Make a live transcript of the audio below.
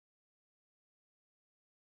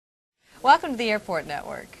Welcome to the Airport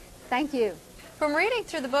Network. Thank you. From reading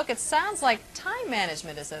through the book, it sounds like time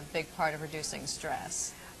management is a big part of reducing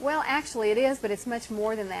stress. Well, actually it is, but it's much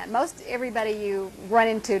more than that. Most everybody you run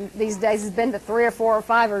into these days has been to 3 or 4 or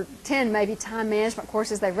 5 or 10 maybe time management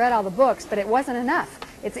courses. They've read all the books, but it wasn't enough.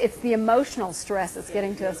 It's the emotional stress that's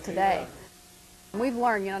getting to us today. We've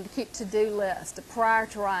learned, to keep to-do lists, to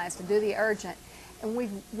prioritize, to do the urgent. And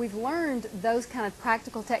we've learned those kind of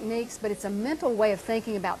practical techniques, but it's a mental way of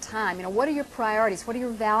thinking about time. What are your priorities? What are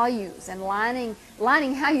your values? And lining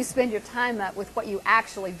how you spend your time up with what you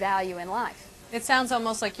actually value in life. It sounds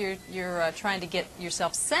almost like you're trying to get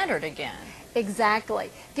yourself centered again.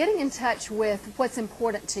 Exactly. Getting in touch with what's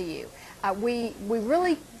important to you. We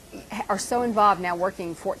really are so involved now,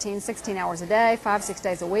 working 14, 16 hours a day, 5, 6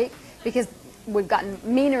 days a week, because we've gotten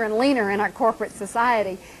meaner and leaner in our corporate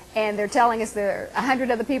society, and they're telling us there are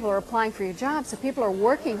 100 other people are applying for your job, so people are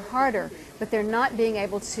working harder, but they're not being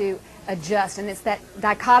able to adjust. And it's that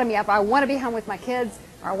dichotomy of I want to be home with my kids,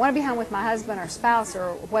 or I want to be home with my husband or spouse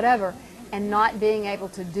or whatever, and not being able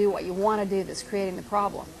to do what you want to do that's creating the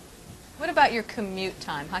problem. What about your commute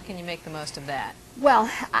time? How can you make the most of that?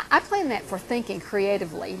 Well, I plan that for thinking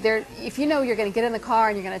creatively. If you know you're going to get in the car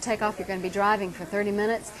and you're going to take off, you're going to be driving for 30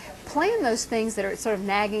 minutes, plan those things that are sort of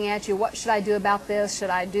nagging at you. What should I do about this? Should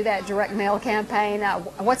I do that direct mail campaign?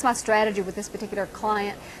 What's my strategy with this particular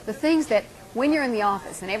client? The things that when you're in the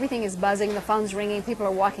office and everything is buzzing, the phone's ringing, people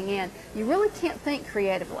are walking in, you really can't think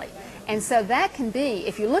creatively. And so that can be,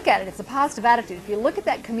 if you look at it, it's a positive attitude. If you look at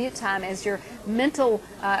that commute time as your mental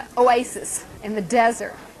oasis in the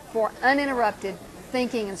desert for uninterrupted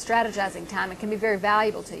thinking and strategizing time, it can be very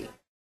valuable to you.